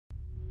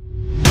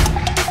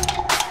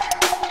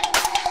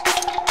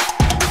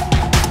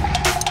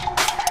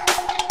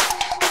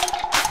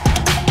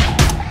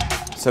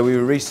So we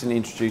were recently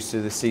introduced to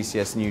the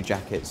CCS new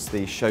jackets,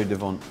 the Chaud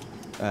Devant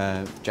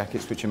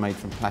jackets, which are made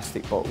from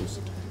plastic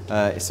bottles.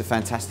 It's a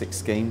fantastic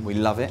scheme, we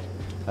love it.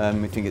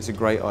 We think it's a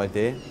great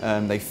idea.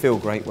 They feel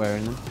great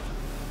wearing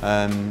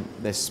them.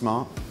 They're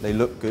smart, they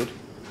look good,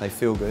 they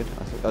feel good.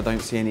 I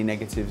don't see any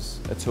negatives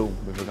at all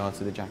with regard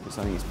to the jackets.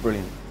 I think it's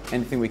brilliant.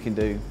 Anything we can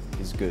do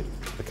is good.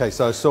 Okay,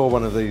 so I saw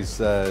one of these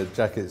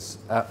jackets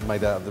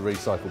made out of the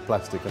recycled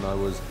plastic and I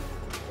was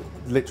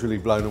literally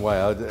blown away.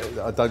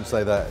 I don't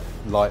say that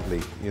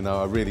lightly, you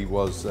know, I really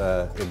was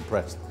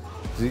impressed.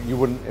 You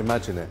wouldn't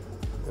imagine it.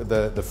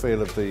 The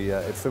feel of the,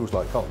 it feels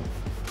like cotton.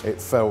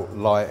 It felt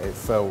light, it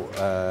felt,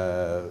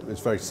 it's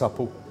very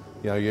supple.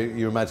 You know,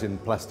 you imagine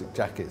plastic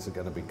jackets are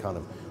going to be kind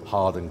of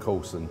hard and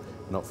coarse and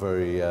not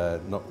very,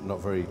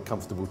 not very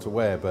comfortable to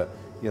wear, but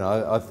you know,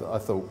 I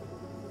thought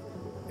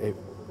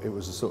it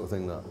was the sort of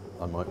thing that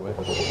I might wear.